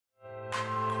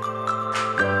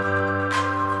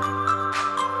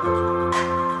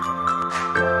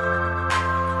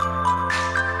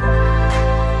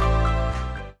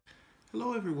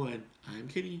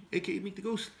aka Meek the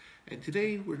Ghost, and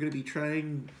today we're going to be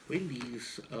trying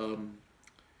Wendy's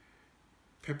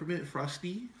Peppermint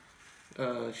Frosty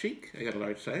shake. I got a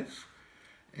large size.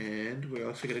 And we're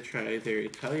also going to try their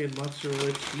Italian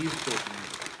mozzarella cheese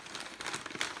coconut.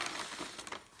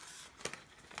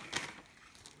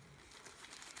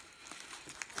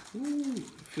 Ooh,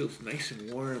 it feels nice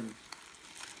and warm.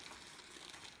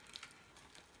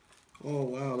 Oh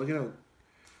wow, look at how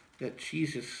that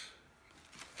cheese just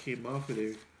came off of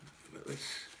there. Let's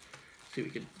see if we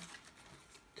can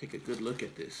take a good look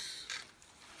at this.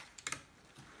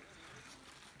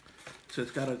 So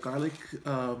it's got a garlic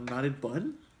knotted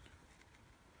bun.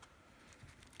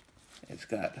 It's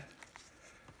got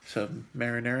some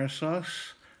marinara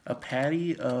sauce, a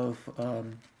patty of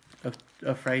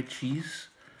fried cheese,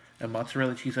 and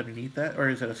mozzarella cheese underneath that, or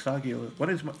is it a saggio? What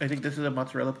is? I think this is a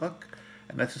mozzarella puck,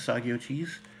 and that's a saggio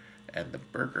cheese, and the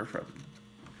burger from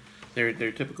their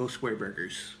typical square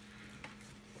burgers.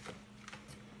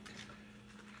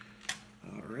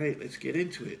 All right, let's get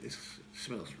into it. This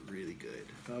smells really good.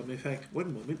 In fact,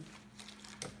 one moment.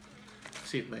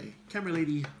 See if my camera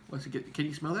lady wants to get. Can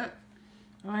you smell that?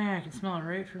 Oh yeah, I can smell it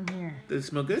right from here. Does it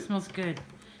smell good? It smells good.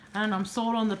 I don't know, I'm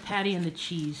sold on the patty and the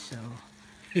cheese, so.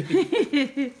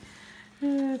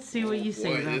 Let's see what you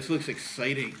say. Boy, this looks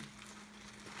exciting.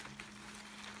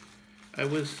 I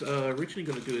was originally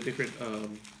going to do a different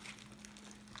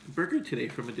burger today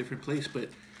from a different place, but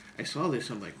I saw this.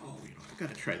 I'm like, oh, I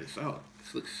gotta try this out.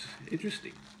 This looks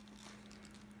interesting.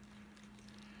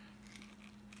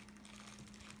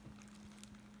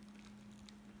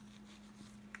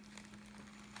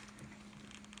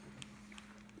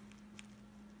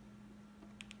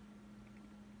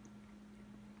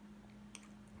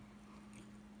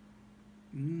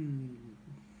 Mmm.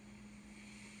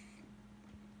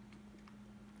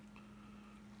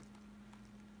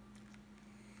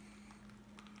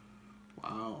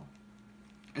 Wow.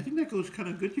 I think that goes kind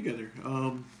of good together.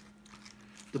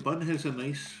 The bun has a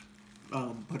nice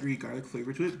buttery garlic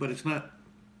flavor to it, but it's not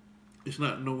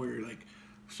nowhere like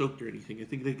soaked or anything. I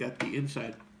think they got the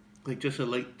inside like just a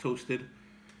light toasted,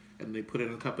 and they put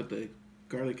it on top of the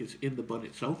garlic. It's in the bun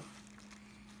itself.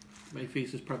 My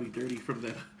face is probably dirty from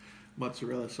the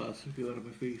mozzarella sauce. I feel that on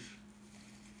my face.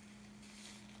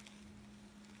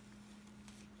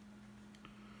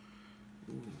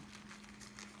 Ooh.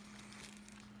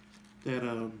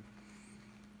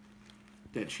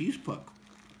 That cheese puck,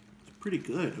 it's pretty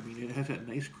good. I mean, it has that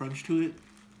nice crunch to it,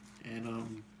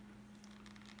 and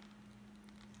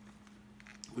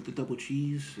with the double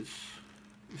cheese,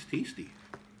 it's tasty.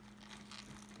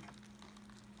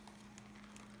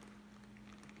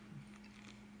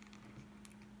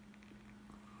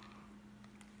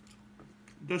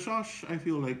 The sauce, I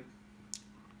feel like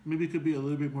maybe could be a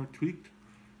little bit more tweaked,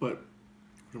 but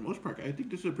for the most part, I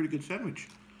think this is a pretty good sandwich.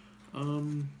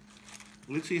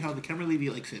 Let's see how the camera lady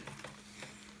likes it.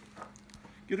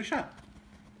 Give it a shot.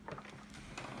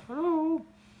 Hello.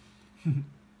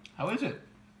 How is it?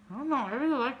 I don't know, I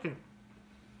really liked it.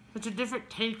 It's a different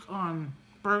take on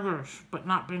burgers, but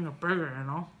not being a burger, you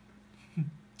know?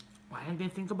 Why didn't they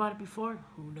think about it before?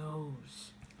 Who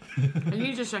knows? I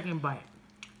need a second bite.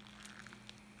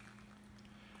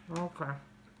 Okay.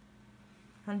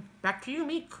 And back to you,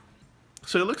 Meek.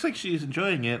 So it looks like she's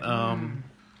enjoying it.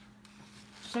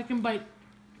 Second bite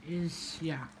is,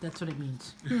 yeah, that's what it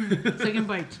means. Second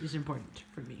bite is important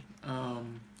for me.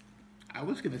 I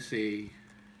was gonna say,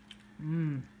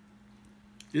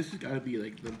 this has got to be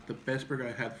like the best burger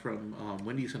I had from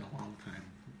Wendy's in a long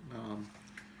time.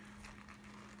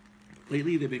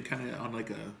 Lately they've been kind of on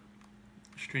like a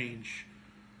strange,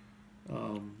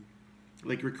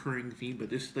 like recurring theme, but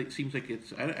this like seems like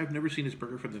it's. I've never seen this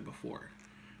burger from them before.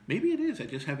 Maybe it is. I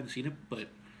just haven't seen it, but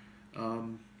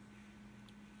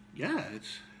yeah,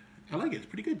 I like it. It's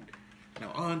pretty good.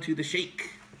 Now on to the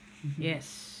shake.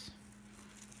 Yes.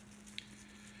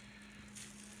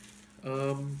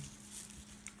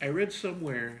 I read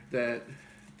somewhere that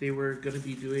they were going to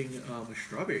be doing a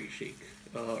strawberry shake,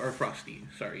 or frosty.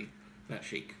 Sorry, not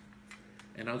shake.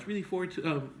 And I was really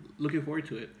looking forward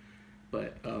to it,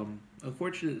 but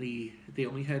unfortunately they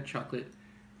only had chocolate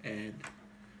and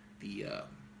the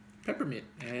peppermint.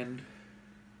 And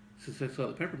since I saw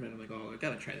the peppermint, I'm like, oh, I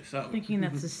gotta try this out. Thinking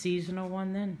that's a seasonal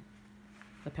one then?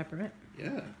 The peppermint?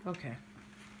 Yeah. Okay.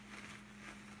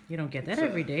 You don't get that It's,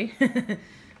 every day.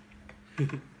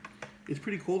 It's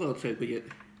pretty cold outside, but yet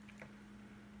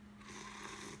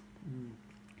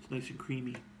it's nice and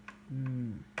creamy.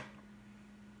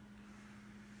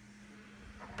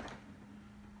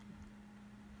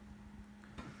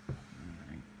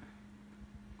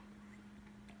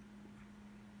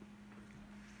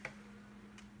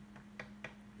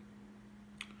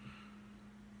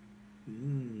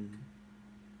 Mm.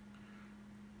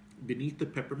 Beneath the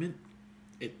peppermint,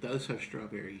 it does have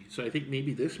strawberry. So I think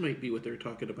maybe this might be what they're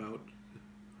talking about.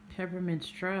 Peppermint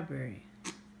strawberry.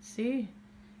 See?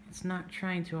 It's not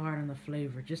trying too hard on the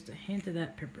flavor. Just a hint of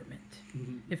that peppermint.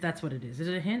 Mm-hmm. If that's what it is. Is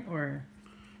it a hint or?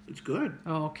 It's good.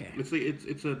 Oh, okay. It's like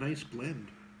it's a nice blend.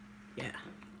 Yeah,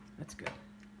 that's good.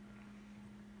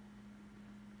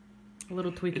 A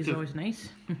little tweak is always nice.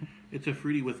 It's a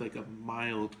fruity with like a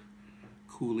mild,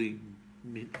 cooling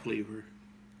mint flavor.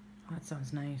 Oh, that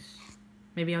sounds nice.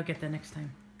 Maybe I'll get that next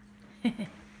time.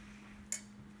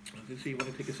 Let's see. You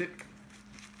want to take a sip?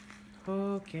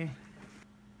 Okay.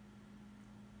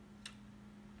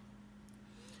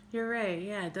 You're right.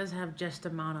 Yeah, it does have just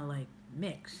amount of like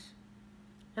mix.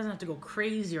 It doesn't have to go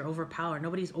crazy or overpower.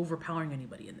 Nobody's overpowering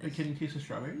anybody in this. Can you taste the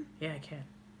strawberry? Yeah, I can.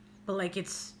 But like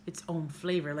it's its own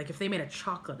flavor. Like if they made a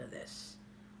chocolate of this,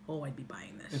 oh, I'd be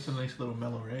buying this. It's a nice little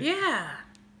mellow, right? Yeah.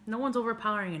 No one's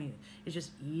overpowering anything. It's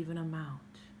just even amount.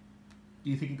 Do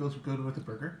you think it goes good with the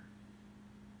burger?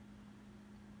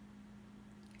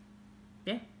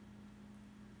 Yeah.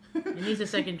 It needs a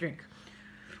second drink.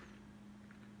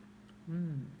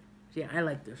 Yeah, I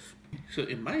like this. So,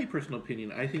 in my personal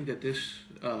opinion, I think that this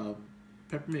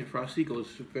Peppermint Frosty goes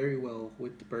very well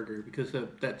with the burger because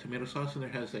that tomato sauce in there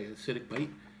has an acidic bite,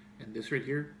 and this right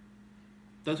here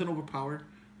doesn't overpower,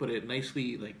 but it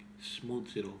nicely like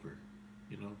smooths it over,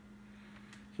 you know.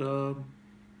 So,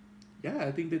 yeah,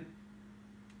 I think that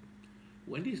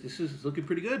Wendy's, this is looking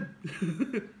pretty good.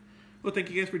 Well, thank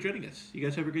you guys for joining us. You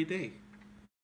guys have a great day.